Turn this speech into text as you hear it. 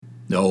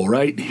All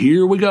right,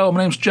 here we go.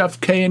 My name's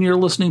Jeff K, and you're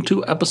listening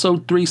to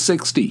episode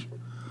 360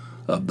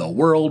 of the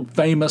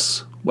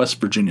world-famous West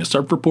Virginia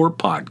Surf Report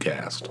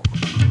podcast.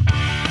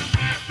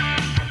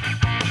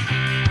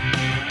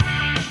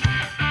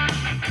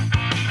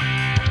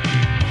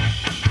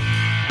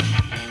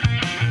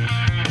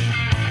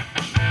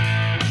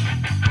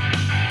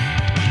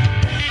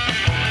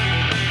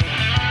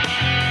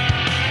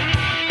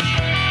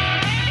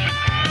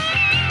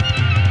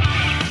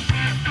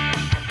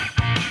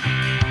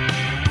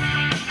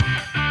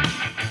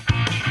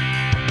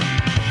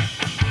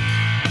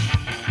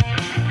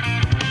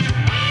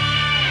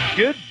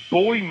 Good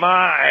boy,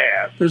 my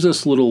ass. There's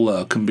this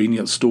little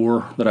convenience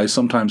store that I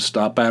sometimes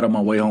stop at on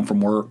my way home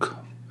from work.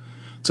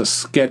 It's a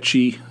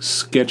sketchy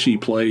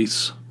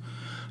place.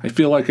 I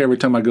feel like every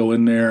time I go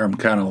in there, I'm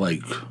kind of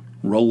like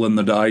rolling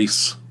the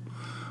dice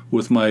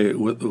with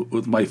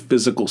my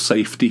physical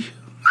safety.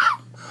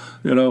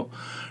 You know,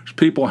 there's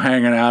people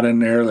hanging out in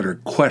there that are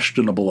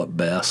questionable at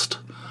best.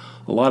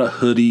 A lot of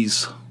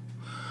hoodies.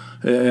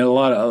 And a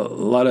lot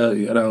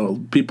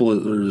of people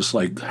that are just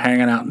like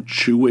hanging out and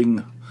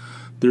chewing.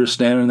 They're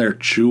standing there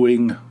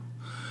chewing,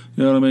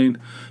 you know what I mean?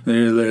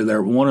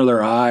 They're one of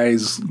their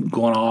eyes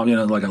going off,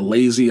 like a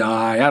lazy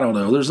eye. I don't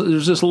know.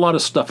 There's just a lot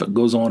of stuff that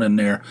goes on in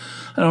there.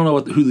 I don't know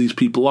who these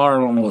people are. I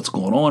don't know what's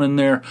going on in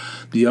there.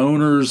 The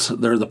owners,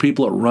 they're the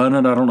people that run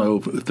it. I don't know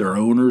if they're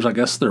owners. I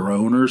guess they're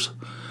owners.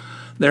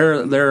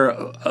 They're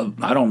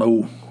I don't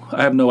know.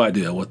 I have no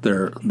idea what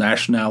their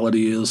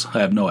nationality is. I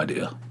have no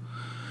idea.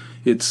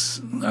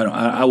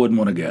 I wouldn't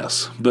want to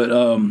guess, but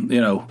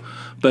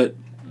but.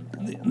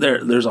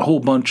 There's a whole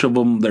bunch of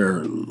them.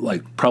 They're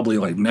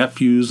probably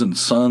nephews and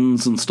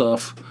sons and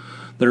stuff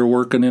that are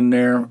working in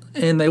there,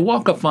 and they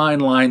walk a fine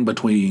line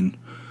between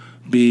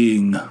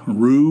being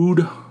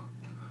rude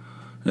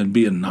and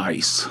being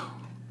nice.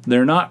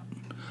 They're not.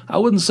 I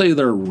wouldn't say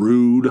they're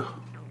rude,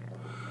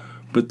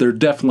 but they're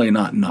definitely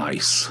not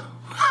nice.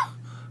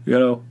 They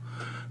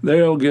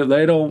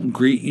don't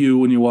greet you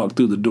when you walk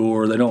through the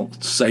door. They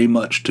don't say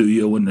much to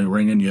you when they're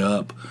ringing you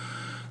up.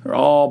 They're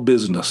all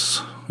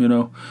business,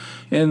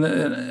 And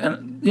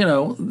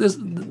this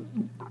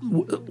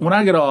when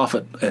I get off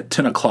at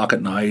 10 o'clock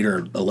at night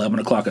or 11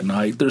 o'clock at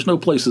night, there's no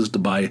places to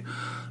buy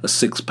a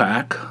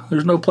six-pack.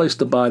 There's no place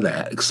to buy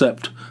that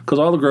except because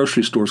all the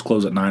grocery stores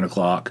close at 9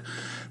 o'clock.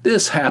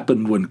 This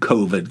happened when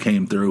COVID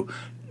came through.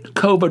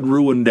 COVID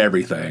ruined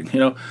everything.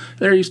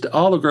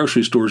 All the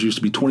grocery stores used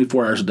to be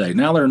 24 hours a day.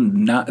 Now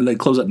they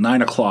close at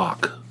 9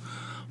 o'clock.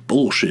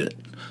 Bullshit.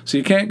 So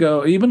you can't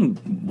go, even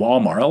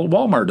Walmart.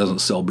 Walmart doesn't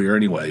sell beer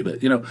anyway,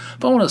 but,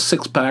 if I want a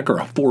six-pack or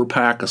a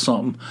four-pack or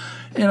something,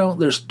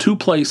 there's two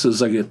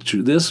places I get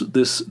to.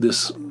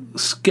 This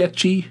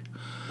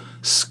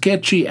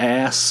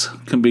sketchy-ass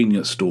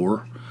convenience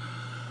store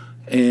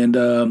and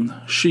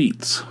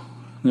Sheetz.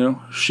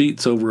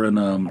 Sheetz over in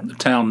the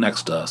town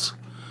next to us.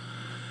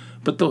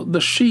 But the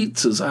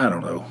Sheetz is, I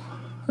don't know.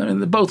 I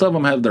mean, both of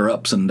them have their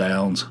ups and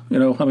downs.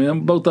 Both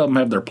of them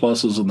have their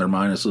pluses and their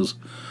minuses.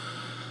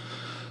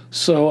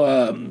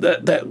 So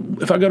that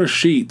if I go to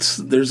Sheetz,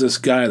 there's this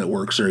guy that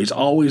works there. He's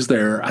always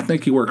there. I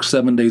think he works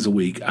 7 days a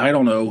week. I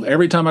don't know.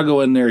 Every time I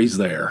go in there, he's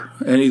there,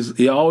 and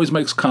he always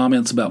makes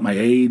comments about my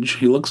age.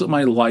 He looks at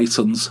my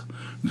license.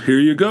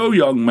 Here you go,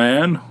 young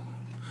man.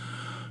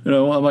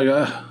 I'm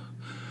like,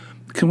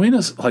 can we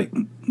just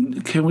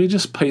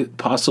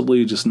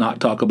possibly just not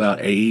talk about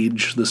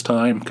age this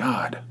time?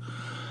 God,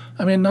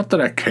 I mean, not that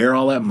I care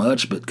all that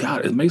much, but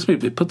God,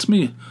 it puts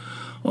me.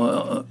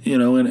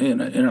 In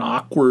an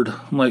awkward,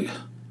 I'm like,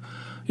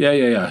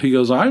 yeah. He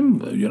goes,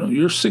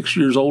 you're 6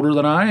 years older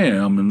than I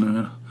am,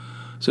 and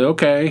say,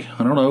 okay,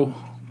 I don't know.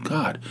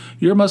 God,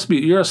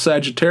 you're a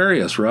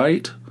Sagittarius,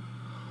 right?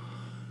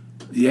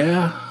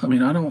 Yeah, I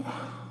mean, I don't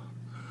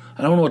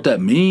know what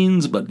that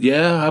means, but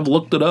yeah, I've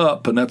looked it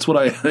up, and that's what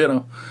I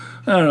don't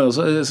know.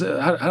 So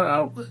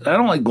I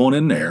don't like going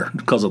in there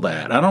because of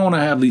that. I don't want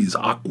to have these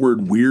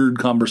awkward, weird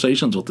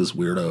conversations with this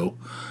weirdo.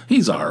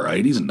 He's all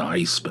right. He's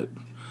nice, but.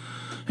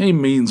 He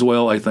means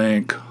well, I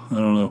think. I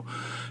don't know.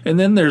 And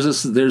then there's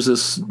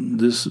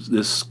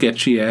this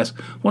sketchy ass.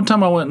 One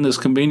time I went in this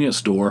convenience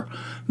store.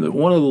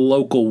 One of the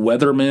local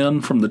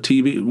weathermen from the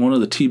TV, one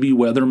of the TV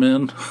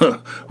weathermen,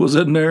 was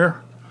in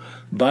there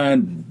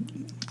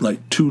buying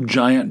 2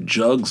 giant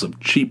jugs of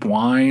cheap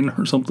wine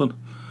or something.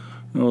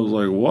 And I was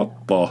like,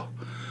 what the?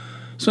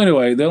 So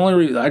anyway, the only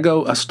reason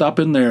I stop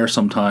in there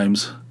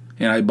sometimes,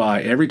 and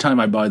every time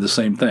I buy the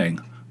same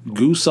thing: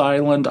 Goose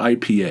Island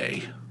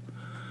IPA.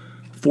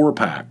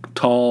 4-pack,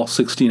 tall,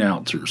 16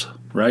 ounces,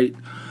 right?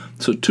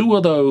 So 2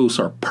 of those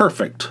are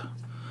perfect.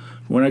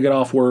 When I get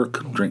off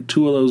work, drink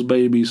 2 of those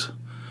babies,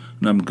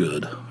 and I'm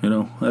good.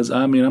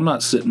 I'm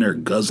not sitting there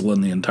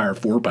guzzling the entire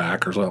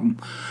 4-pack or something.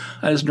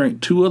 I just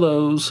drink 2 of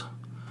those,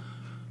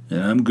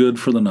 and I'm good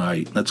for the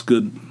night. That's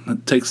good.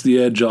 It takes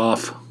the edge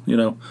off,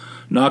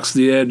 knocks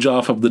the edge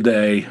off of the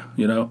day,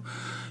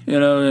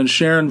 and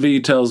Sharon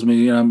V tells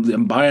me,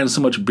 I'm buying so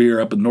much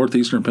beer up in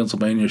northeastern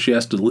Pennsylvania, she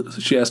has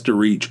to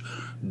reach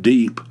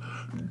deep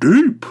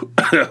deep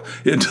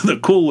into the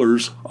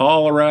coolers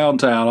all around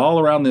town, all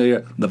around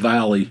the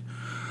valley,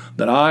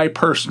 that I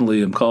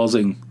personally am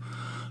causing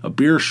a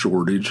beer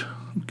shortage.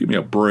 Give me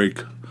a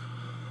break.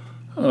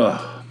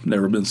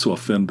 Never been so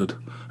offended.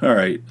 All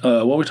right, what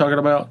are we talking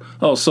about?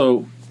 Oh,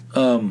 so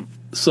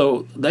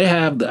they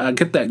have, I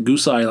get that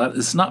Goose Island.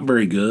 It's not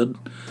very good,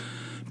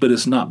 but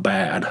it's not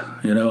bad,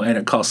 and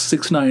it costs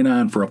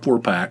 $6.99 for a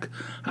 4-pack.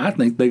 I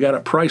think they got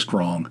it priced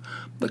wrong.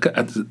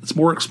 It's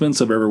more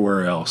expensive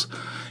everywhere else.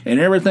 And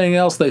everything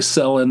else they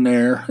sell in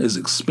there is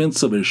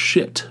expensive as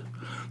shit.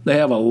 They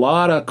have a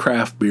lot of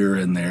craft beer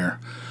in there.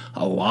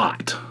 A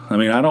lot. I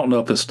mean, I don't know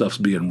if this stuff's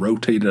being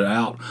rotated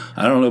out.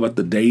 I don't know about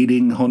the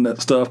dating on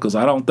that stuff, because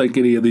I don't think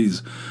any of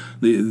these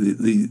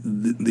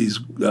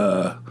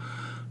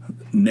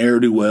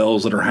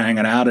ne'er-do-wells that are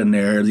hanging out in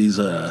there, these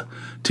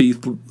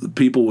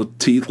people with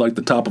teeth like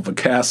the top of a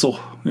castle,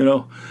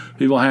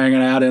 people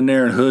hanging out in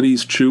there in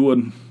hoodies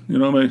chewing, you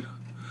know what I mean?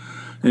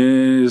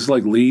 And it's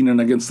like leaning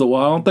against the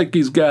wall. I don't think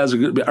these guys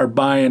are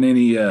buying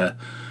any,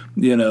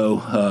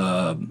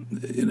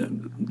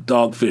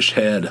 dogfish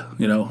head.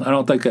 I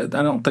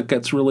don't think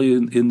that's really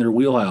in their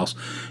wheelhouse.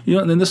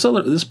 And then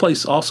this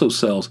place also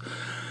sells.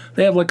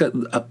 They have like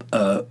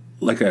a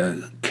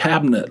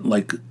cabinet,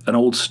 like an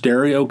old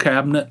stereo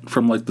cabinet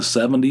from like the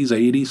 70s,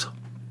 80s.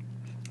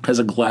 Has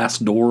a glass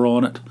door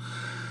on it,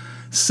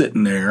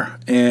 sitting there,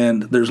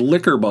 and there's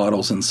liquor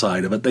bottles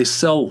inside of it. They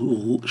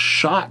sell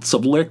shots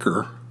of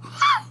liquor.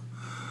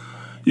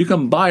 You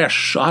can buy a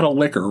shot of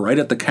liquor right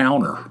at the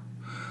counter.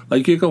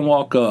 Like, you can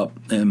walk up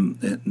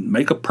and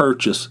make a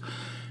purchase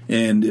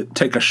and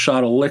take a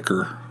shot of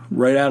liquor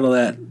right out of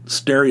that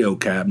stereo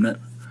cabinet.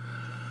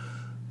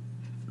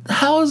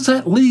 How is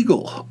that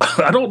legal?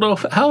 I don't know.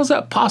 How is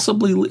that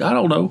possibly? I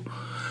don't know.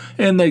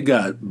 And they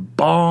got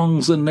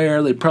bongs in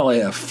there. They probably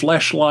have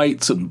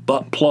fleshlights and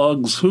butt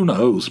plugs. Who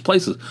knows?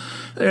 Places.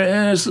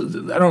 I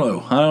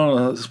don't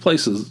know. This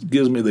place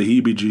gives me the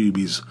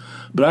heebie-jeebies.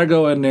 But I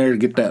go in there to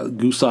get that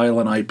Goose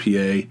Island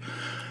IPA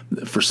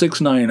for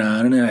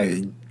 $6.99, and then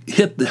I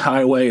hit the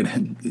highway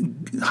and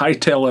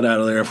hightail it out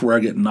of there before I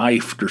get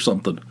knifed or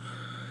something.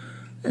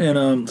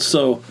 And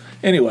so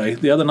anyway,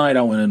 the other night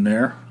I went in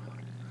there,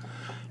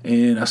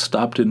 and I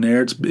stopped in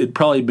there. It'd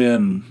probably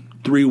been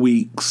 3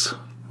 weeks,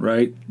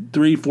 right?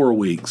 3-4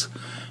 weeks.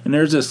 And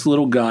there's this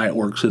little guy that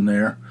works in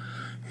there.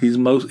 He's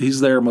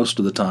there most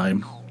of the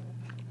time.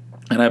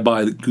 And I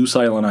buy the Goose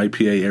Island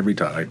IPA every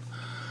time.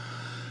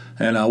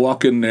 And I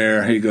walk in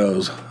there, he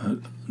goes,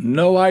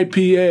 "No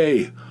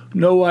IPA,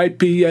 no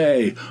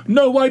IPA,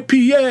 no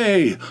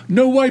IPA,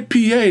 no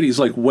IPA."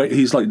 And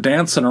he's like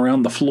dancing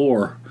around the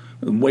floor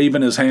and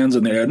waving his hands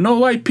in the air.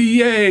 "No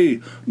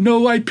IPA,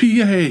 no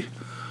IPA."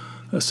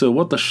 I said,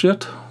 "What the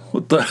shit?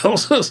 What the hell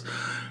is this?"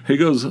 He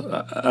goes,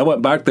 I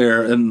went back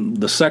there, and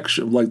the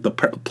section, like the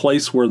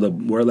place where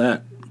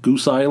that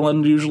Goose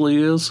Island usually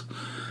is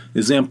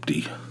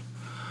empty.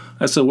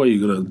 I said, "What, are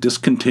you going to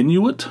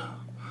discontinue it?"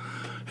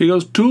 He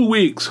goes, 2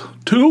 weeks.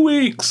 2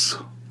 weeks.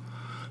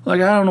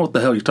 Like, I don't know what the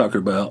hell you're talking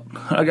about.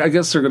 I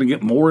guess they're going to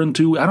get more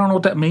into. I don't know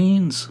what that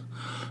means.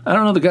 I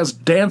don't know. The guy's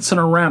dancing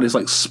around. He's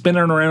like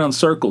spinning around in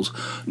circles.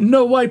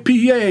 "No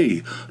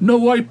IPA. No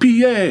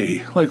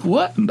IPA." Like,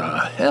 what in the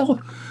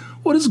hell?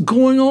 What is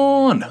going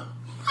on?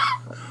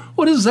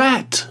 What is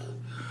that?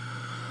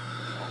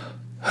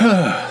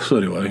 So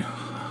anyway,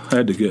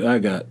 I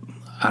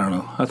don't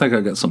know. I think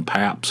I got some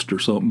Pabst or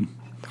something.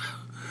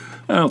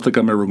 I don't think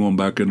I'm ever going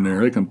back in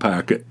there. They can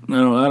pack it. I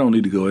don't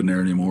need to go in there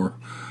anymore.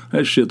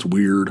 That shit's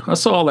weird. I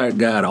saw that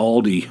guy at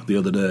Aldi the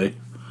other day.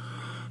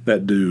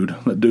 That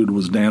dude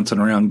was dancing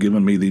around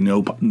giving me the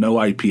no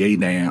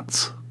IPA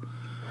dance.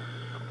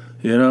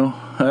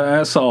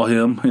 I saw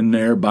him in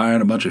there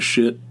buying a bunch of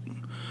shit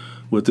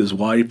with his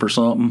wife or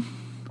something.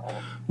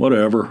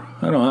 Whatever.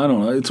 I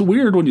don't know. It's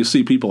weird when you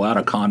see people out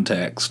of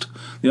context.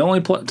 The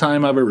only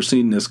time I've ever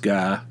seen this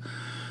guy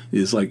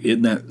is like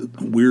in that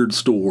weird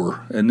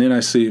store, and then I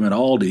see him at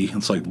Aldi.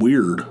 It's like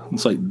weird.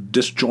 It's like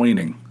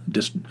disjointing. I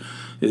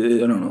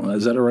don't know.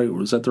 Is that the right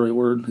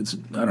word?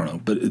 I don't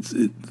know, but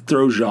it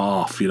throws you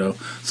off.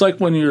 It's like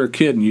when you're a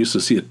kid and you used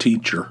to see a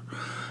teacher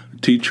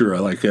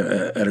like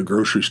at a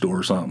grocery store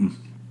or something.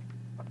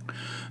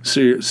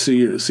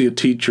 See a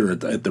teacher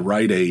at the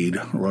Rite Aid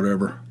or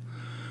whatever.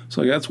 It's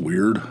like, that's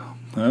weird.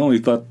 I only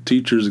thought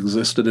teachers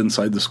existed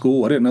inside the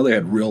school. I didn't know they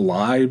had real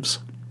lives.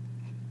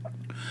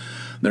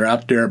 They're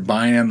out there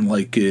buying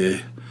like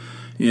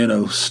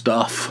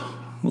stuff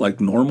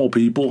like normal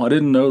people. I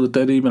didn't know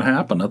that even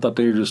happened. I thought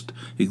they just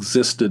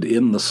existed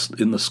in the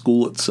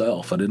school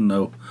itself. I didn't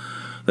know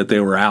that they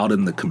were out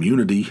in the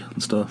community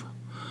and stuff.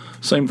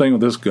 Same thing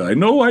with this guy.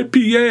 "No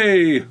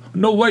IPA,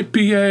 no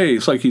IPA."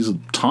 It's like he's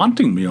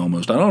taunting me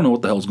almost. I don't know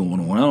what the hell's going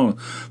on.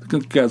 I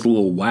think the guy's a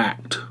little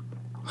whacked.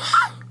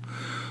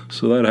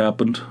 So that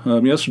happened.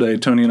 Yesterday,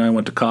 Tony and I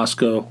went to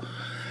Costco.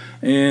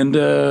 And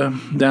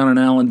down in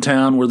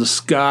Allentown, where the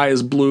sky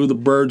is blue, the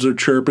birds are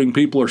chirping,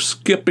 people are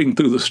skipping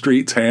through the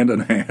streets hand in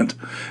hand.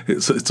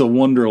 It's a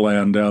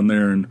wonderland down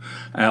there in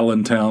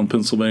Allentown,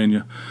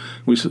 Pennsylvania.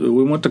 We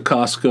went to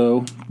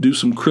Costco, do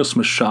some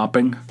Christmas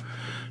shopping,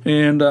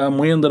 and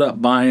we ended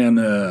up buying.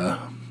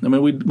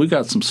 We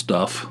got some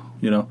stuff.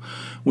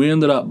 We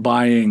ended up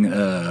buying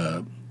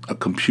a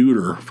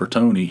computer for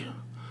Tony.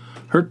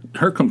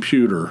 Her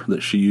computer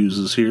that she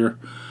uses here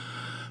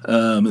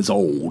is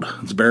old.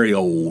 It's very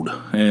old,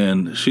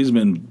 and she's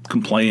been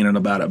complaining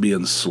about it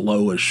being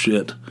slow as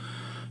shit.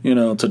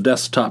 It's a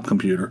desktop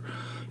computer.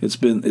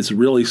 It's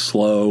really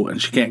slow,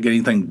 and she can't get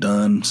anything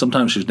done.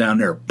 Sometimes she's down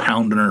there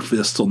pounding her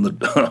fists on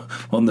the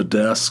on the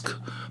desk,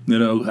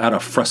 out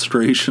of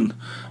frustration,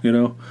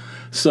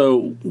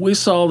 So we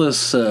saw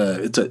this.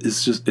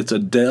 It's a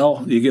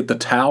Dell. You get the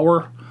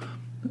tower,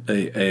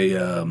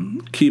 a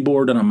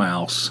keyboard, and a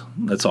mouse.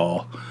 That's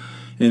all,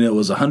 and it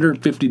was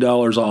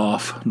 $150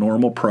 off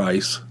normal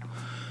price.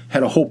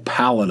 Had a whole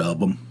pallet of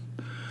them,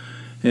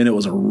 and it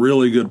was a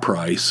really good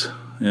price.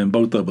 And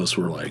both of us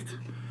were like,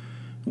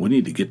 we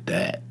need to get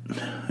that.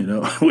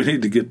 We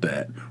need to get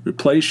that.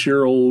 Replace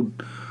your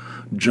old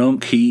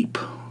junk heap.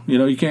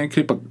 You can't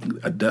keep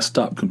a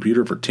desktop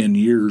computer for 10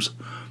 years.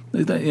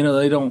 They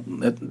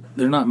don't.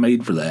 They're not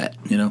made for that.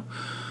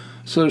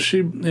 So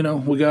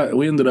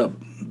we ended up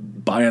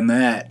buying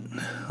that.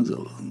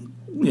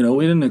 We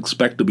didn't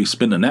expect to be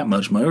spending that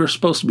much money. We were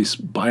supposed to be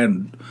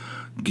buying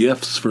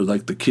gifts for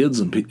like the kids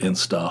and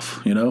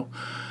stuff. And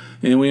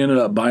we ended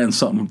up buying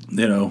something.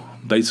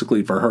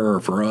 Basically for her or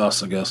for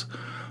us, I guess.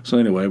 So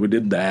anyway, we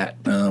did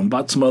that.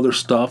 Bought some other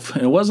stuff.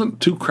 And it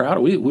wasn't too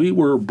crowded. We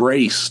were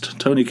braced.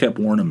 Tony kept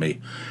warning me,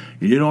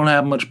 you don't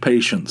have much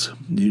patience.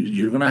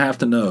 You're going to have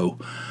to know.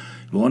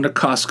 Going to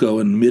Costco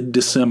in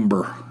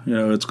mid-December,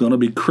 it's going to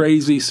be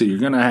crazy, so you're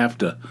going to have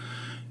to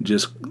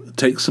just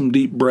take some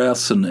deep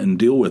breaths and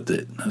deal with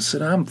it. I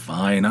said, I'm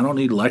fine. I don't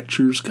need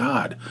lectures.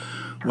 God,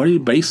 what are you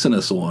basing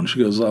this on? She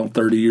goes,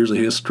 30 years of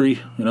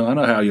history. I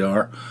know how you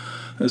are.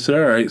 I said,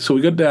 all right. So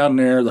we go down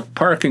there. The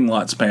parking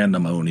lot's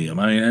pandemonium.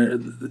 I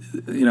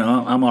mean,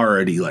 I'm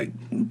already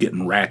like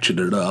getting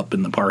ratcheted up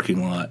in the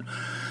parking lot.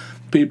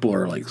 People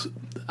are like,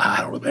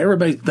 I don't know.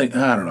 Everybody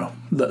I don't know.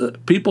 The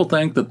people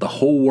think that the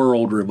whole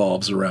world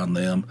revolves around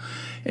them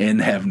and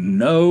have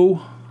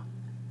no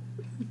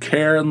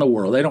care in the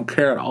world. They don't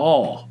care at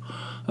all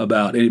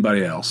about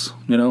anybody else.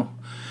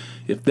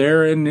 If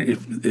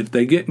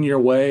they get in your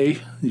way,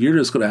 you're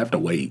just going to have to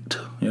wait.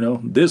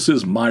 This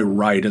is my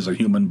right as a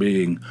human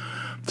being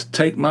to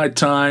take my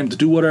time, to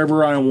do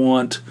whatever I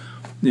want.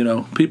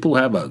 People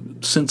have a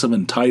sense of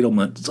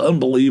entitlement. It's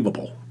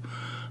unbelievable.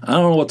 I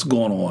don't know what's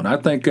going on. I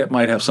think that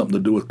might have something to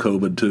do with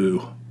COVID,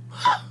 too.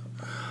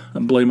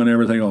 I'm blaming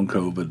everything on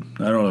COVID.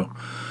 I don't know.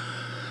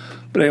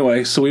 But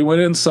anyway, so we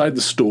went inside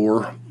the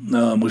store.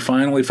 We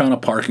finally found a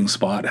parking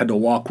spot. Had to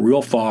walk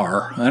real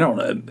far.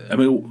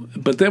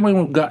 But then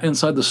when we got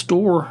inside the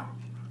store,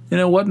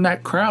 it wasn't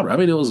that crowded. I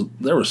mean,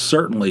 there was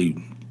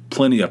certainly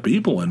plenty of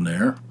people in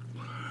there.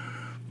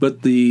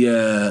 But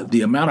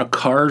the amount of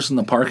cars in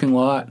the parking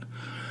lot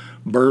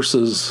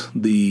versus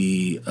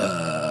the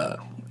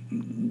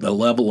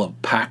level of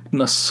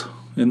packedness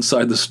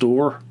inside the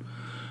store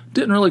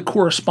didn't really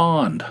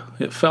correspond.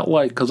 It felt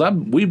like, because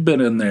we've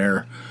been in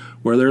there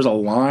where there's a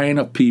line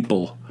of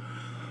people,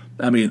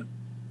 I mean,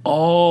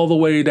 all the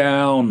way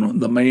down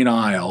the main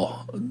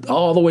aisle,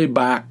 all the way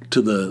back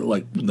to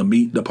the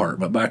meat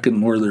department, back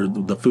in where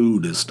the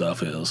food and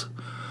stuff is.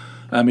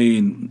 I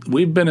mean,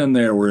 we've been in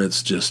there where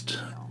it's just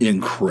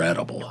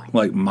incredible,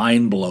 like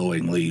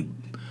mind-blowingly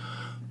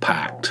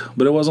packed.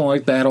 But it wasn't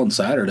like that on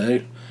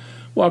Saturday.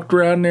 Walked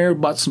around there,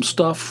 bought some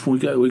stuff. We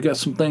got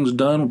some things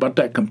done. We bought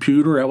that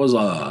computer. That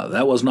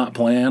was not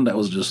planned. That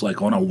was just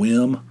like on a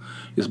whim.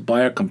 Just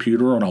buy a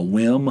computer on a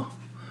whim.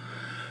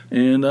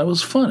 And that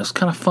was fun. It's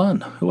kind of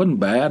fun. It wasn't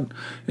bad.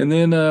 And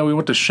then we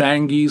went to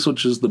Shangy's,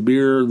 which is the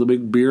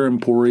big beer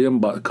emporium,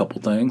 bought a couple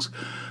things.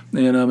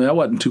 And that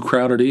wasn't too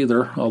crowded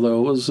either, although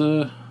it was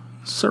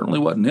certainly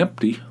wasn't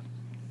empty.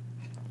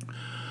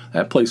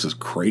 That place is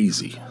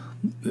crazy.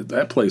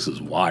 That place is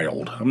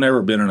wild. I've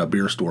never been in a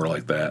beer store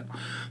like that.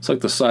 It's like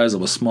the size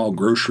of a small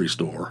grocery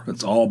store.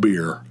 It's all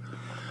beer.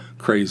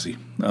 Crazy.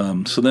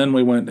 So then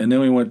we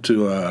went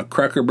to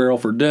Cracker Barrel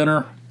for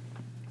dinner.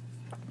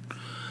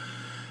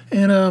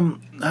 And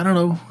I don't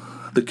know.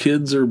 The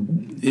kids are,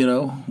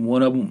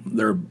 one of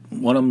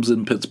them's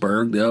in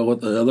Pittsburgh. The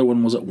other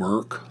one was at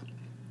work.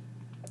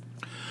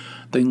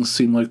 Things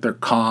seem like they're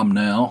calm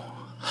now.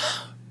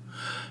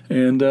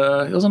 And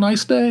it was a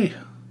nice day.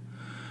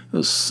 It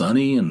was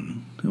sunny,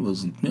 and it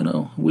was,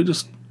 we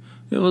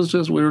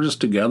were just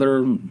together,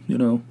 and,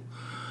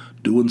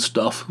 doing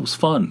stuff. It was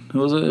fun. It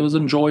was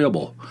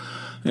enjoyable.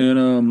 But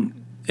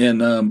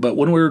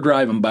when we were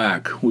driving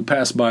back, we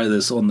passed by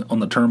this on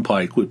the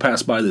turnpike. We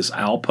passed by this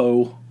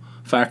Alpo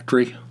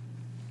factory,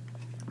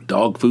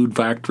 dog food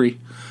factory,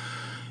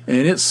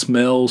 and it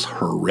smells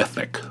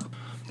horrific.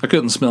 I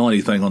couldn't smell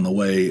anything on the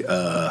way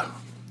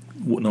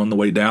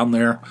down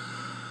there.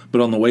 But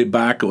on the way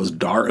back, it was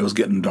dark. It was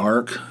getting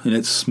dark, and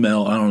it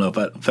smelled. I don't know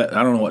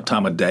I don't know what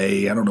time of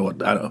day.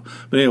 But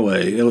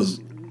anyway, it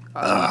was.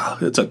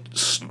 It's a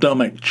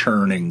stomach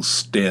churning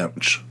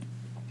stench.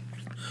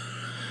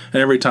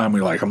 And every time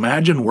we like,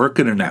 imagine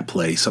working in that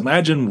place.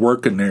 Imagine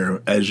working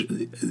there as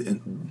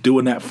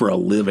doing that for a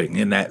living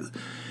in a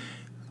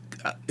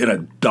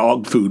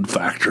dog food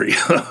factory.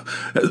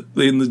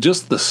 And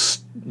just the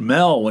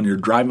smell when you're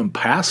driving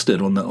past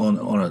it on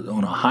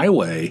a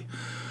highway,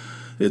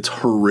 it's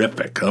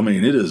horrific. I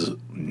mean, it is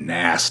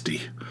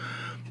nasty.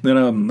 Then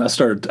I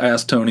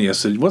asked Tony, I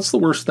said, what's the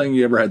worst thing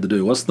you ever had to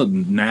do? What's the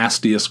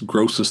nastiest,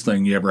 grossest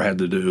thing you ever had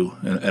to do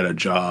at a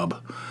job?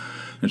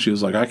 And she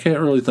was like, I can't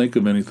really think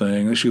of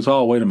anything. And she goes,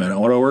 oh, wait a minute.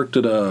 When I worked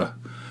at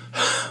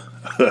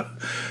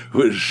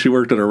she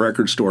worked at a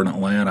record store in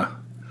Atlanta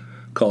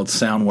called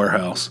Sound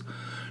Warehouse.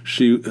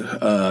 They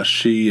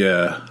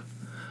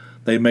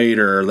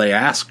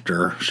asked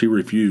her, she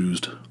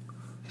refused.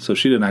 So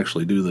she didn't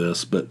actually do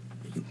this, but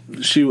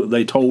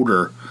they told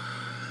her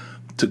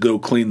to go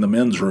clean the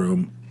men's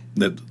room,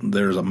 that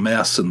there's a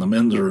mess in the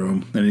men's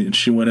room. And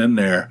she went in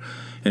there,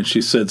 and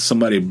she said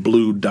somebody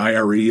blew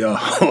diarrhea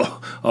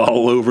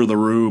all over the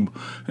room,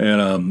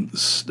 and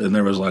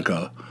there was like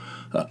a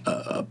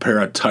pair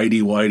of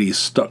tighty-whities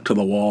stuck to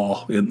the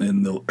wall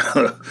in the.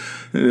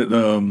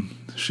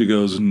 She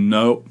goes,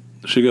 nope.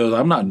 She goes,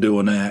 I'm not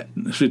doing that.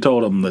 She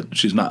told him that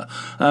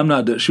I'm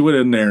not. She went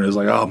in there and it was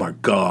like, oh my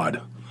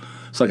God,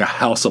 it's like a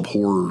house of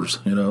horrors,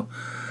 you know.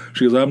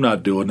 She goes, I'm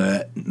not doing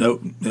that.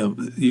 Nope,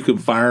 you can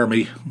fire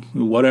me,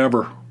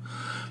 whatever.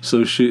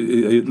 So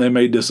they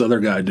made this other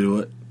guy do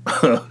it.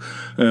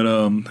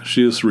 And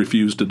she just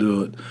refused to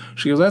do it.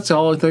 She goes, that's the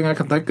only thing I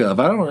can think of.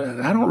 I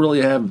don't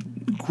really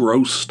have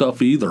gross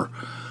stuff either.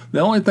 The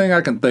only thing I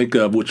can think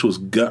of, which was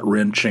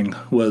gut-wrenching,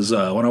 was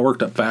when I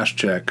worked at Fast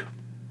Check,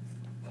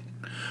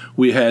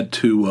 we had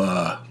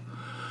to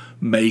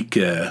make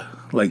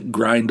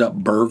grind up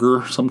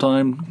burger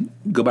sometime.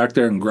 Go back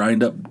there and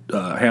grind up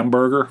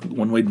hamburger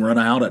when we'd run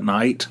out at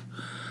night.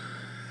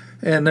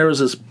 And there was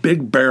this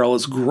big barrel.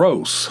 It's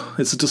gross.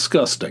 It's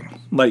disgusting.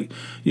 Like,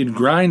 you'd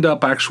grind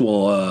up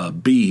actual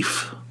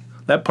beef.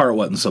 That part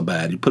wasn't so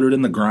bad. You put it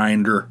in the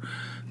grinder,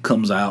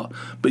 comes out.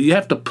 But you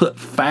have to put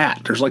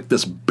fat. There's like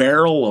this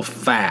barrel of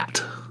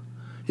fat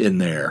in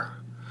there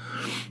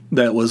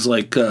that was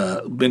like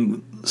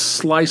been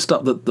sliced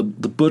up. The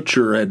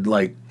butcher had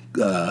like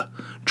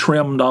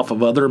trimmed off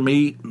of other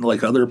meat,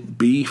 like other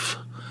beef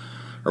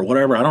or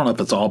whatever. I don't know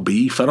if it's all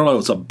beef. I don't know.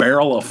 It's a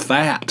barrel of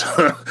fat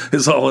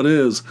is all it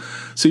is.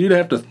 So you'd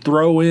have to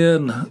throw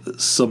in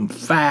some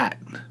fat,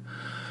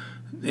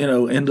 you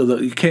know,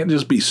 you can't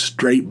just be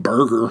straight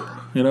burger,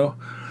 you know.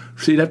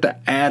 So you'd have to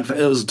add,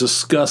 it was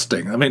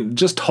disgusting. I mean,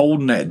 just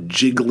holding that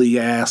jiggly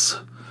ass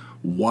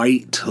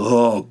white,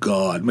 oh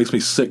God, it makes me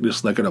sick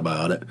just thinking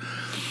about it.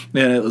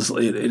 And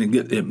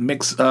it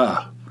mixed,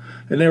 and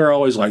they were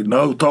always like,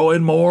 no, throw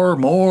in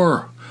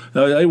more.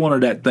 They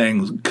wanted that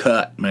thing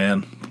cut,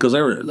 man, because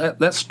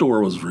that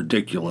store was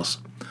ridiculous.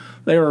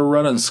 They were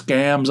running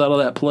scams out of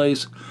that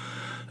place.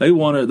 They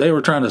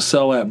were trying to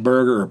sell that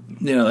burger.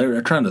 You know, they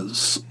were trying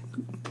to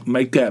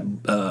make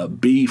that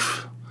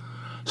beef,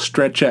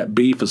 stretch that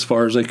beef as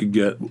far as they could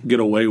get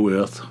away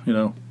with. You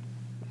know,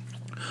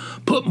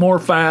 put more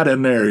fat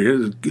in there.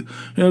 You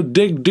know,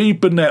 dig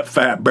deep in that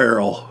fat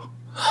barrel.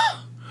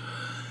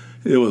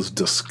 It was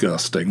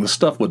disgusting. The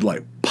stuff would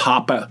like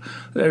pop out,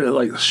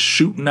 like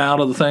shooting out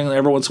of the thing.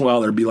 Every once in a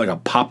while there'd be like a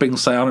popping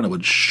sound and it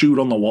would shoot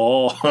on the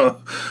wall.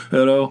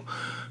 You know,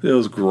 it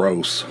was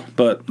gross.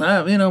 But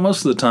you know,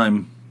 most of the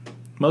time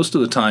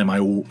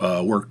I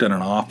worked in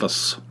an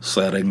office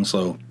setting,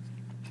 so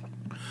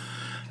I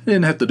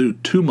didn't have to do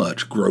too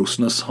much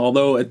grossness.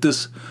 Although at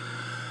this,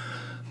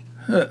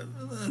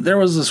 there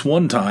was this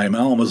one time I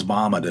almost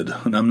vomited,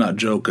 and I'm not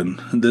joking.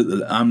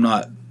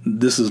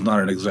 This is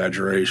not an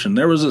exaggeration.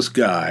 There was this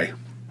guy.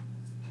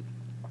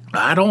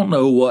 I don't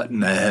know what in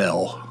the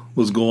hell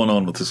was going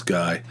on with this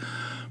guy,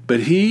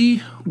 but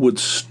he would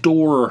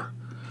store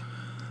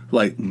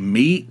like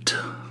meat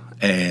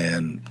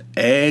and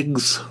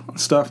eggs and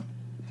stuff.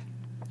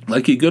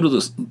 Like he'd go to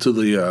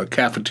the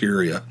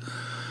cafeteria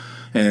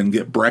and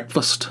get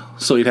breakfast.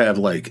 So he'd have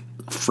like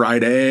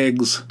fried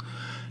eggs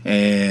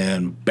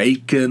and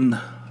bacon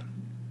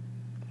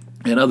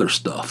and other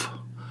stuff.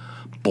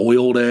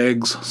 Boiled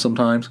eggs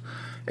sometimes,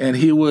 and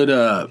he would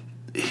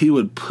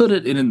put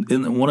it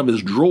in one of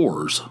his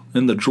drawers,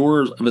 in the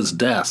drawers of his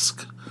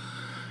desk,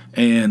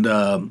 and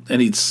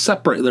he'd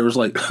separate. There was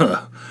like it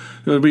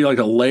would be like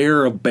a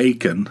layer of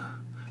bacon,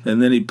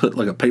 and then he'd put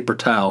like a paper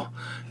towel,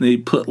 and then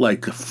he'd put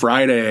like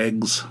fried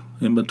eggs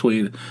in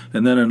between,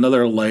 and then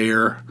another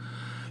layer,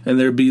 and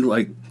there'd be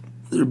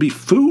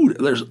food.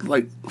 There's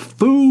like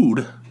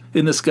food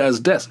in this guy's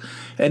desk.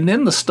 And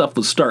then the stuff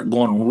would start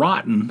going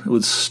rotten. It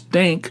would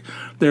stink.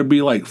 There'd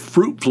be like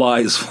fruit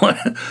flies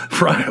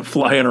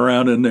flying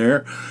around in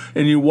there.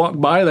 And you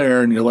walk by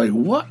there and you're like,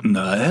 what in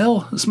the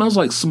hell? It smells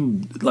like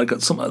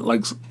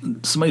somebody's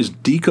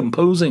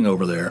decomposing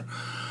over there.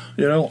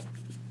 You know,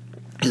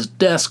 his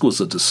desk was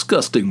a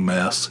disgusting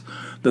mess.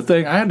 I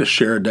had to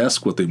share a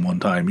desk with him one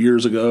time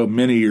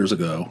many years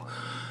ago.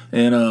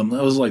 And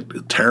it was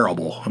like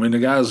terrible. I mean, the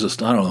guy's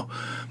just, I don't know.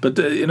 But,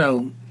 you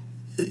know,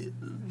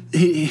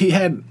 he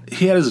had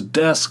his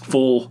desk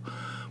full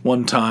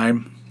one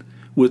time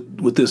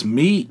with this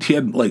meat. He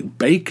had like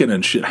bacon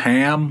and shit,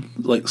 ham,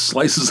 like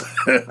slices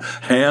of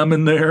ham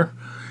in there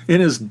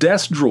in his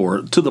desk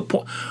drawer to the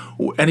point,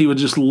 and he would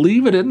just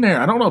leave it in there.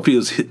 I don't know if he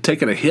was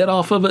taking a hit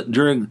off of it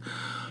during,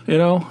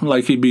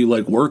 like he'd be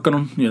like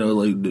working,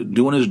 like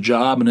doing his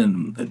job,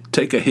 and then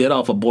take a hit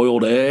off a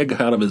boiled egg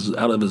out of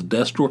his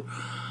desk drawer.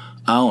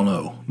 I don't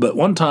know, but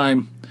one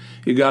time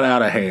it got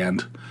out of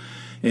hand,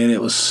 and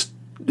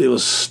it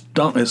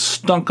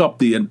stunk up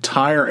the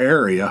entire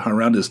area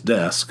around his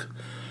desk.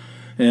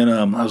 And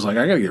I was like,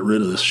 I got to get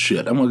rid of this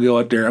shit. I'm going to go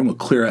out there. I'm going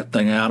to clear that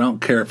thing out. I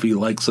don't care if he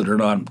likes it or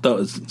not.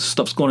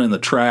 Stuff's going in the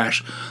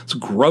trash. It's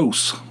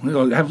gross.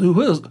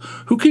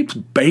 Who keeps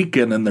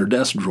bacon in their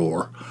desk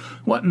drawer?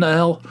 What in the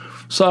hell?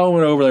 So I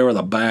went over there with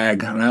a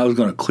bag, and I was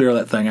going to clear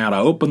that thing out. I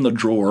opened the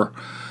drawer,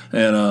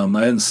 and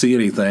I didn't see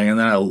anything. And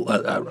then I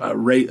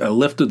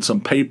lifted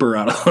some paper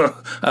out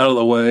of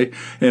the way,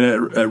 and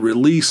it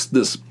released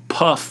this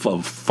puff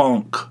of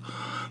funk.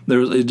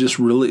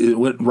 It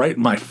went right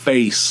in my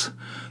face.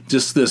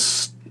 Just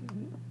this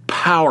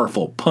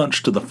powerful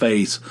punch to the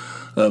face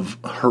of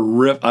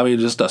horrific. I mean,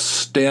 just a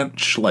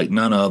stench like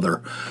none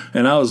other.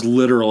 And I was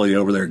literally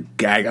over there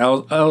gagging.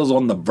 I was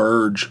on the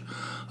verge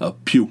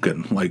of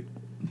puking, like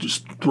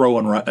just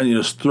throwing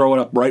it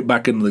up right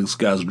back into this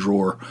guy's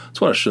drawer. That's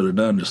what I should have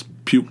done.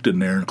 Just puked in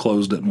there and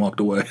closed it and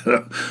walked away.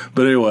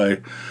 But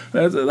anyway,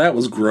 that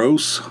was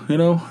gross.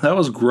 That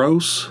was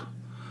gross.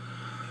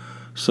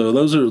 So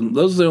those are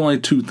the only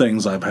two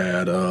things I've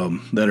had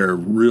that are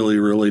really,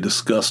 really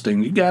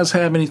disgusting. You guys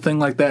have anything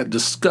like that?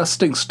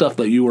 Disgusting stuff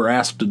that you were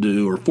asked to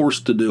do or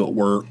forced to do at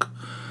work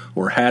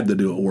or had to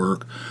do at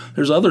work.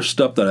 There's other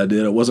stuff that I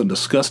did. It wasn't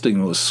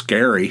disgusting. It was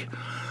scary.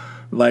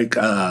 Like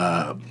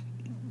at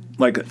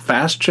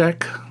Fast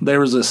Check, there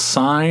was a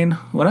sign.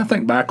 When I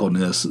think back on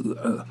this,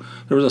 there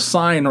was a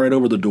sign right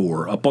over the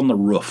door, up on the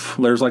roof.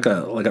 There's like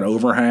an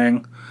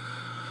overhang.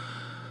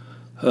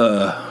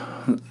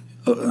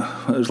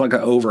 There's like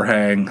an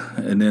overhang,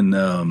 and then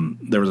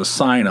there was a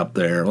sign up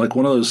there, like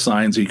one of those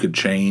signs you could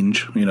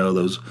change,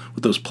 those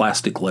with those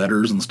plastic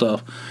letters and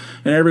stuff.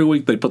 And every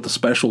week they put the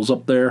specials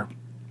up there.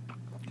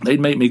 They'd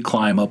make me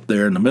climb up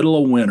there in the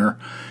middle of winter.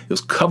 It was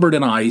covered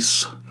in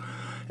ice.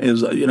 It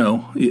was,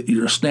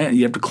 you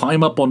have to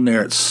climb up on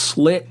there. It's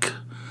slicker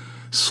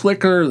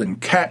than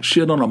cat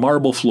shit on a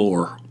marble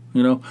floor.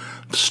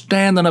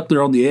 Standing up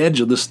there on the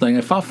edge of this thing.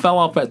 If I fell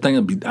off that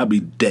thing, I'd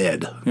be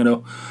dead.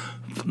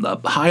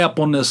 High up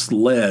on this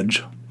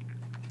ledge,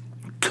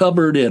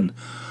 covered in,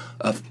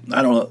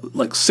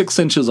 like 6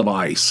 inches of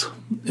ice.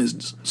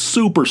 It's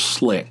super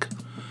slick.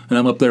 And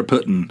I'm up there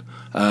putting,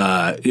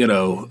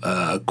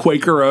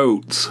 Quaker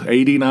Oats,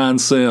 89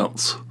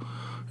 cents,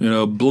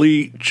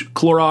 bleach,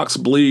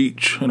 Clorox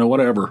bleach,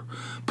 whatever.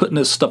 Putting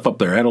this stuff up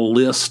there. I had a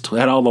list,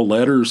 had all the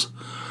letters.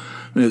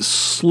 And it's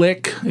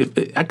slick.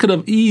 I could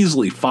have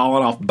easily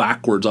fallen off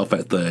backwards off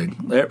that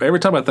thing. Every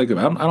time I think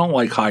about it, I don't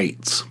like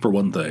heights, for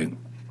one thing.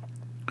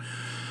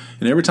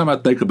 And every time I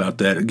think about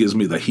that, it gives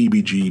me the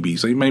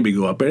heebie-jeebies. They made me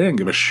go up there. They didn't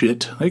give a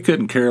shit. They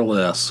couldn't care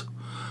less,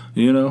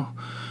 And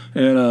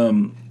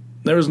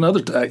there was another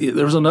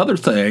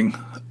thing.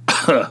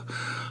 I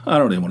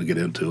don't even want to get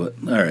into it.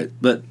 All right,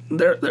 but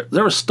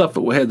there was stuff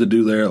that we had to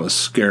do there that was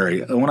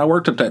scary. And when I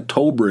worked at that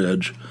toll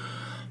bridge,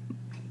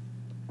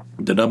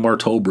 the Dunbar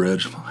Toll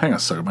Bridge. Hang on a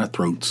second, my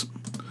throat's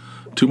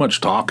too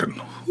much talking.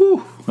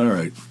 Whew. All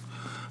right,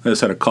 I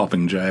just had a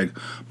coughing jag.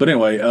 But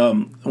anyway,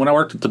 when I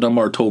worked at the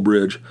Dunbar Toll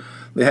Bridge,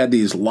 they had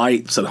these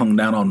lights that hung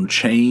down on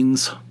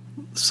chains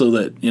so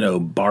that,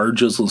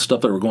 barges and stuff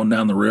that were going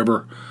down the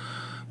river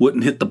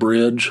wouldn't hit the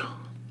bridge.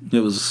 It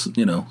was,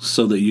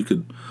 so that you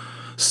could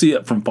see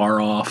it from far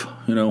off,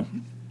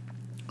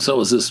 So it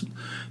was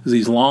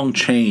these long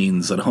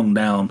chains that hung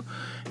down,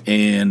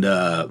 and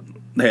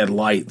they had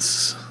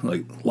lights,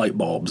 like light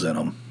bulbs in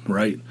them,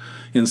 right?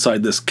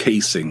 Inside this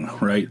casing,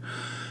 right?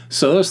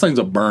 So those things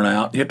will burn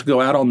out. You have to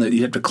go out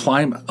you have to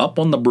climb up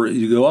on the bridge.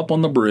 You go up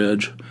on the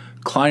bridge,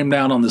 climb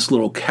down on this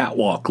little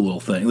catwalk little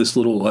thing, this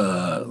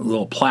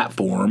little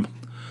platform.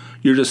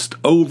 You're just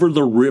over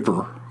the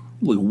river,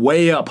 like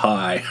way up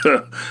high.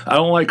 I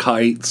don't like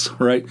heights,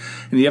 right?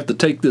 And you have to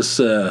take this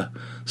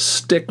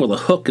stick with a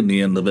hook in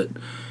the end of it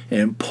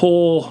and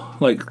pull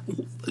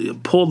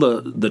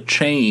the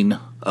chain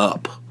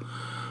up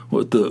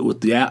with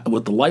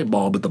the light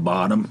bulb at the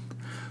bottom.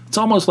 It's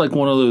almost like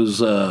one of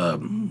those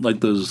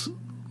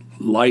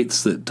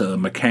lights that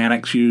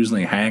mechanics use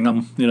and they hang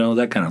them,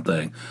 that kind of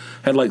thing.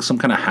 Had like some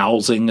kind of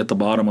housing at the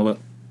bottom of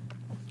it.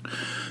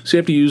 So you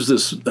have to use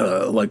this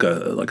like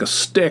a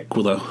stick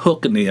with a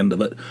hook in the end of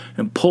it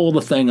and pull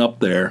the thing up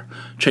there,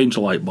 change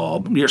the light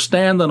bulb. You're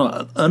standing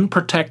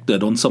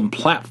unprotected on some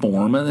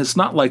platform, and it's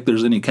not like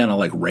there's any kind of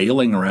like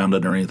railing around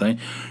it or anything.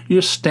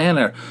 You just stand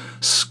there,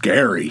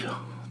 scary,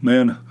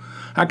 man.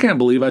 I can't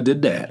believe I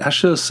did that. I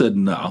should have said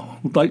no,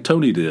 like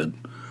Tony did.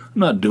 I'm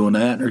not doing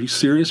that. Are you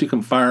serious? You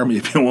can fire me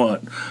if you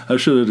want. I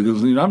should have,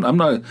 because I'm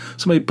not.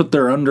 Somebody put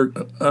their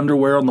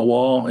underwear on the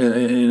wall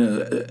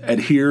and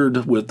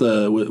adhered with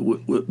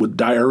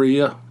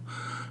diarrhea,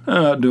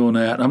 I'm not doing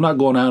that. I'm not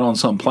going out on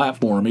some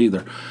platform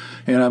either.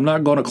 And I'm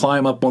not going to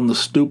climb up on the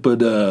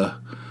stupid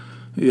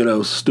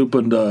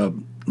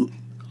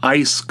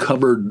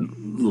ice-covered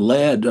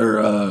lead or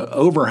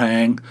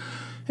overhang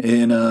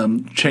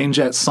and change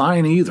that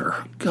sign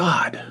either.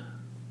 God.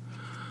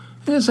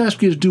 They just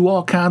ask you to do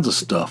all kinds of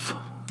stuff.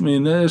 I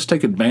mean, they just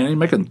take advantage.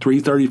 Making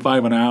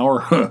 $3.35 an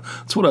hour.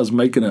 That's what I was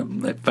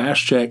making at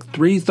Fast Check.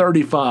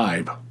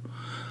 $3.35.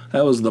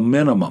 That was the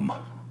minimum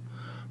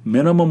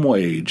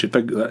wage.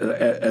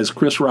 As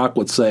Chris Rock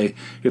would say,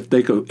 if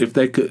they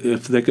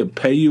could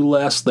pay you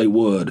less, they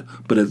would.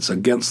 But it's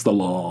against the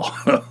law.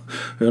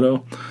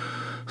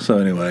 So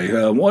anyway,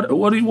 what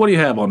do you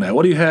have on that?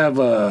 What do you have?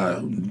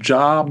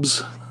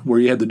 Jobs where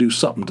you had to do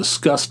something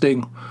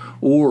disgusting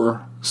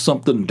or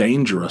something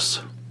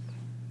dangerous?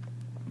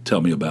 Tell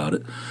me about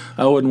it.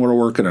 I wouldn't want to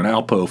work in an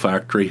Alpo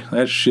factory.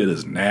 That shit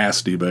is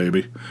nasty,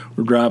 baby.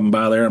 We're driving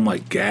by there, I'm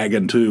like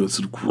gagging too. It's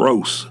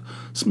gross.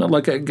 It smelled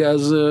like that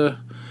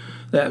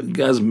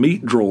guy's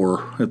meat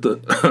drawer at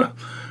the,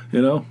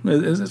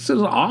 it's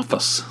an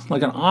office,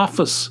 like an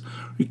office.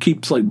 He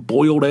keeps like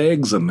boiled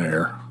eggs in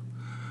there,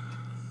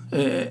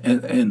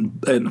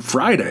 and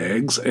fried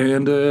eggs,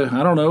 and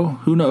I don't know.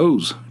 Who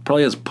knows?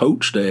 Probably has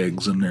poached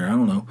eggs in there. I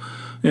don't know.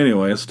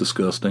 Anyway, it's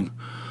disgusting.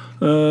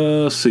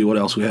 Let's see what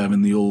else we have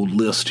in the old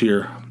list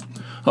here.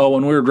 Oh,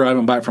 when we were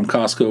driving back from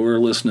Costco, we were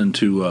listening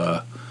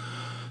to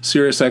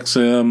Sirius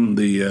XM,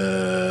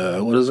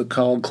 the, what is it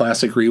called?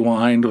 Classic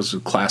Rewind. It was a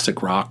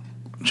classic rock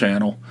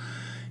channel.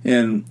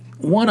 And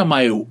one of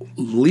my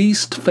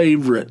least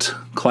favorite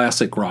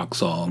classic rock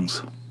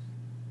songs,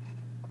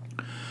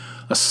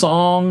 a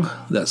song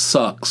that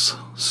sucks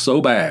so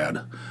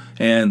bad,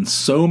 and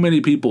so many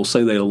people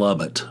say they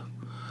love it.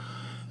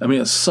 I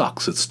mean, it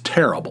sucks. It's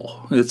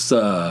terrible. It's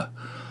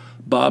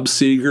Bob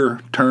Seger,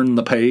 Turn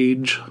the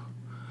Page.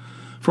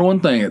 For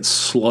one thing, it's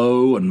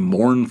slow and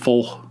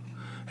mournful.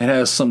 It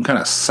has some kind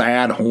of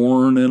sad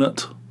horn in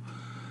it.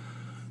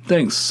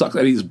 Thing sucks.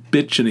 And he's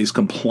bitching, he's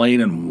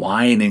complaining,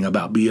 whining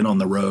about being on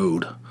the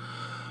road.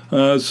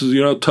 This is,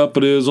 how tough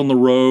it is on the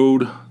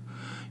road.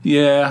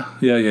 Yeah,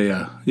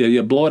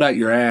 you blow it out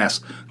your ass.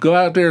 Go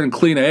out there and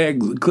clean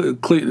eggs,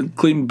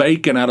 clean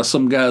bacon out of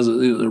some guy's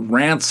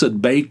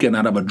rancid bacon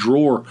out of a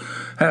drawer.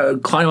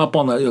 Climb up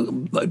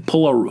on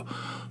pull a,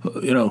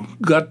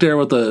 got there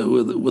with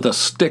a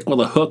stick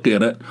with a hook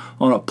in it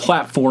on a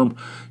platform.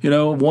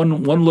 One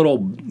little,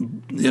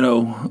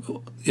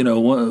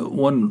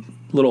 one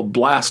little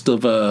blast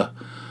of a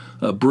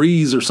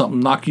breeze or something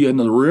knock you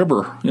into the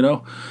river.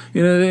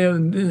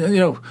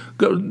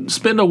 Go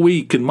spend a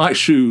week in my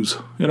shoes.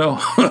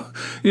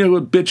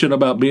 Bitching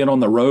about being on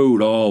the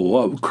road. Oh,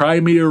 well, cry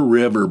me a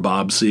river,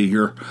 Bob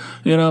Seger.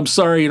 I'm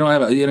sorry you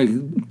don't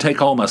have take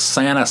home a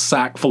Santa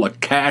sack full of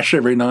cash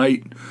every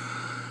night.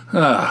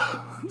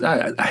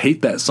 I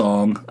hate that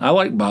song. I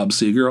like Bob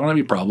Seger. I don't have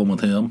any problem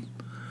with him,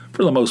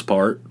 for the most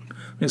part. I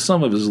mean,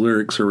 some of his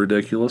lyrics are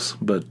ridiculous,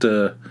 but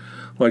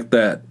like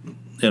that,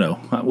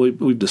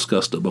 we've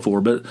discussed it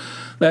before. But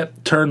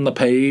that Turn the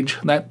Page,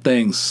 that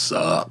thing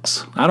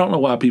sucks. I don't know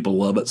why people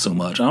love it so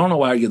much. I don't know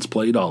why it gets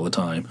played all the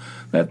time.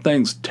 That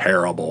thing's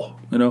terrible.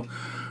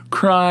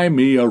 Cry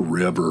me a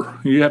river.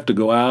 You have to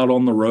go out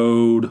on the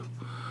road.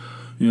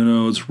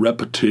 It's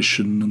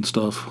repetition and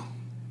stuff.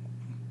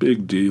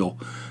 Big deal.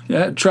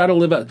 Yeah, try to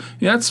live out.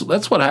 Yeah,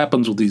 that's what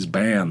happens with these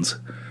bands.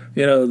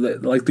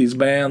 Like these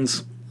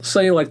bands,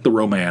 say like the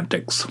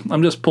Romantics.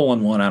 I'm just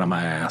pulling one out of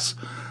my ass.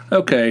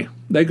 Okay,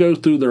 they go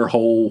through their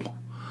whole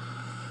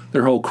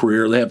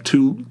career. They have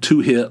two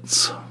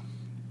hits.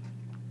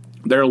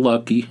 They're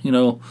lucky.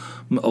 A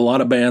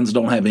lot of bands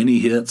don't have any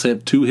hits. They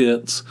have 2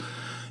 hits,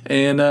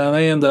 and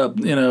they end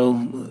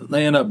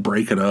up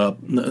breaking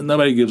up.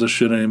 Nobody gives a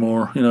shit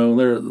anymore.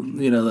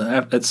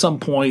 They're at some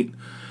point.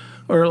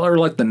 Or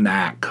like the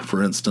Knack,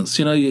 for instance.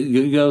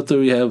 You go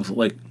through, you have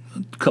like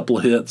a couple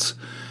of hits,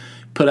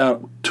 put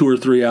out 2 or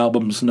 3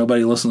 albums,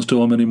 nobody listens to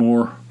them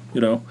anymore.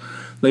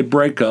 They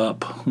break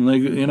up, and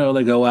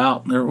they go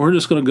out, and we're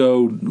just going to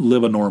go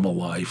live a normal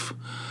life.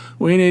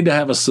 We need to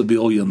have a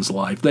civilian's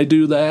life. They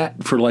do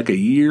that for like a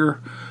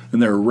year,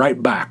 and they're right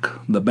back.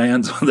 The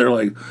bands, they're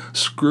like,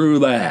 screw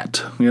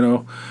that.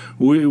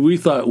 We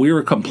thought we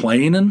were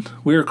complaining.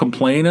 We were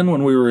complaining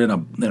when we were in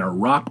a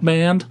rock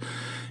band.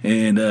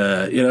 And,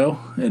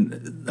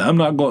 and I'm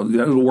not going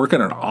to work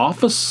in an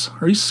office.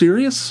 Are you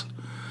serious?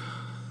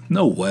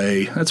 No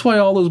way. That's why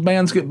all those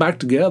bands get back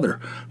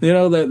together.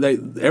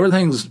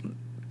 Everything's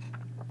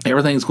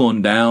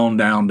going down.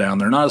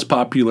 They're not as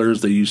popular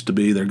as they used to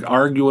be. They're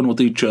arguing with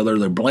each other.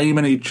 They're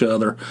blaming each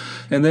other.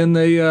 And then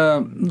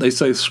they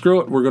say, screw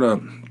it. We're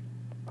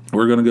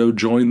gonna go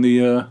join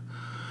the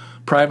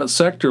private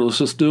sector. Let's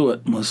just do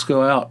it. Let's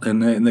go out.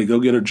 And they go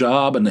get a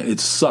job, and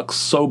it sucks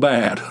so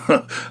bad.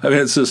 I mean,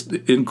 it's just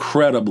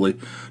incredibly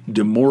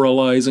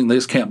demoralizing. They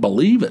just can't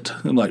believe it.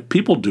 I'm like,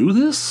 people do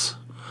this?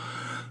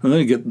 And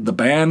then the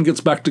band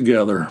gets back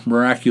together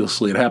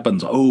miraculously. It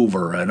happens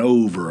over and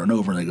over and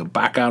over, and they go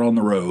back out on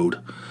the road.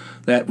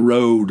 That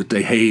road that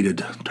they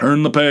hated.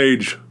 Turn the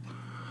page.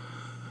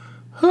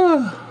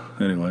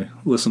 anyway,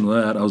 listen to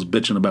that. I was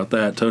bitching about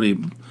that. Tony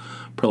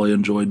probably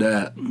enjoyed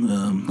that.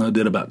 I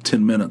did about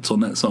 10 minutes on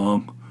that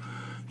song.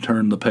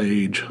 Turn the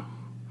page.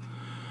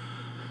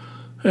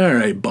 All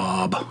right,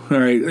 Bob. All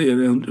right.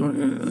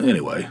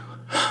 Anyway,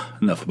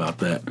 enough about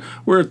that.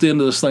 We're at the end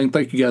of this thing.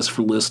 Thank you guys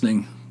for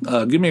listening.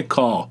 Give me a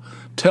call.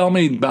 Tell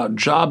me about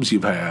jobs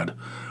you've had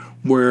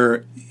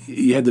where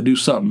you had to do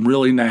something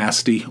really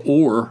nasty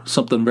or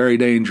something very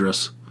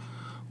dangerous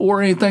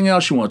or anything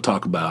else you want to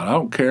talk about. I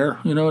don't care.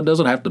 It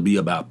doesn't have to be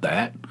about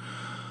that.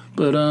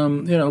 But,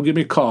 give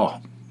me a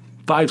call.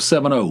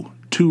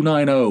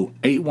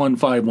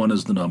 570-290-8151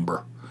 is the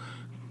number.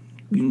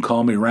 You can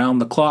call me around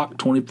the clock,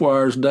 24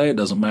 hours a day. It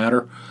doesn't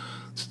matter.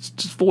 It's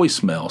just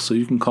voicemail, so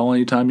you can call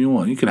anytime you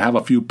want. You can have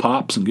a few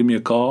pops and give me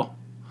a call.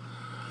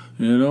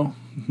 No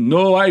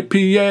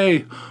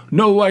IPA.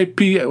 No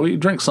IPA. Well, you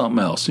drink something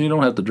else. You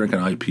don't have to drink an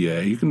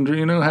IPA. You can,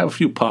 have a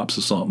few pops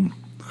of something.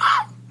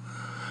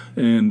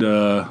 And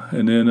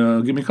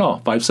then give me a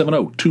call,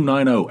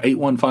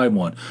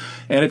 570-290-8151.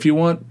 And if you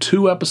want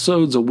 2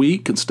 episodes a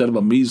week instead of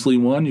a measly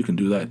one, you can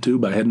do that too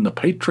by heading to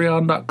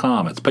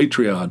patreon.com. It's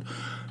Patreon,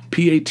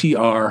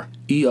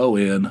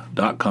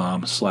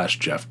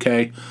 patreon.com/Jeff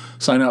K.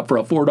 Sign up for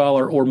a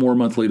 $4 or more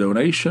monthly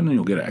donation, and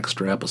you'll get an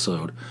extra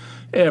episode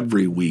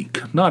every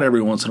week. Not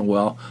every once in a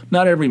while.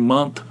 Not every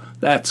month.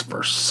 That's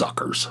for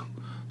suckers.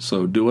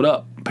 So do it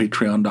up.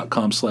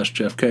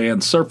 Patreon.com/Jeff K.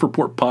 And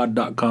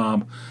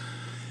surfreportpod.com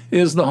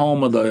is the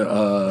home of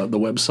the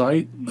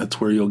website. That's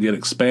where you'll get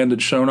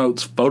expanded show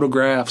notes,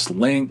 photographs,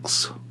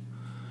 links,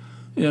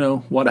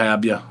 what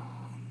have you.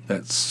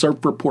 That's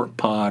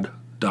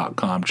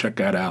surfreportpod.com. Check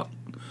that out.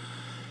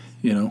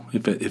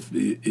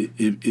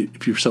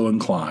 If you're so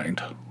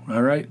inclined.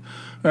 All right,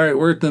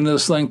 we're at the end of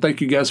this thing. Thank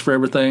you guys for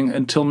everything.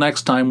 Until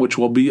next time, which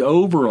will be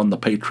over on the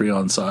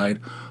Patreon side.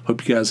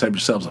 Hope you guys have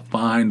yourselves a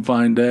fine,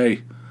 fine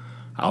day.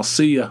 I'll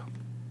see ya.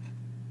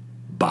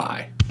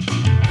 Bye.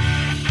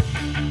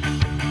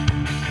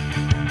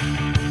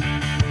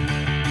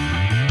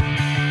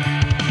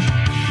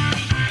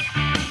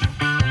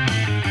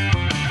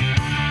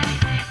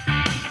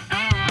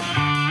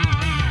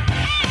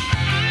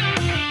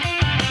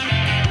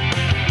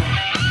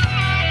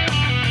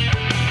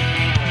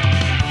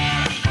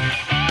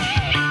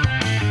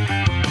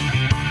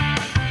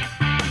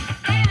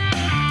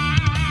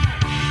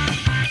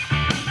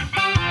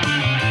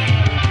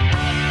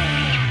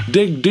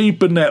 Dig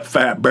deep in that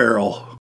fat barrel.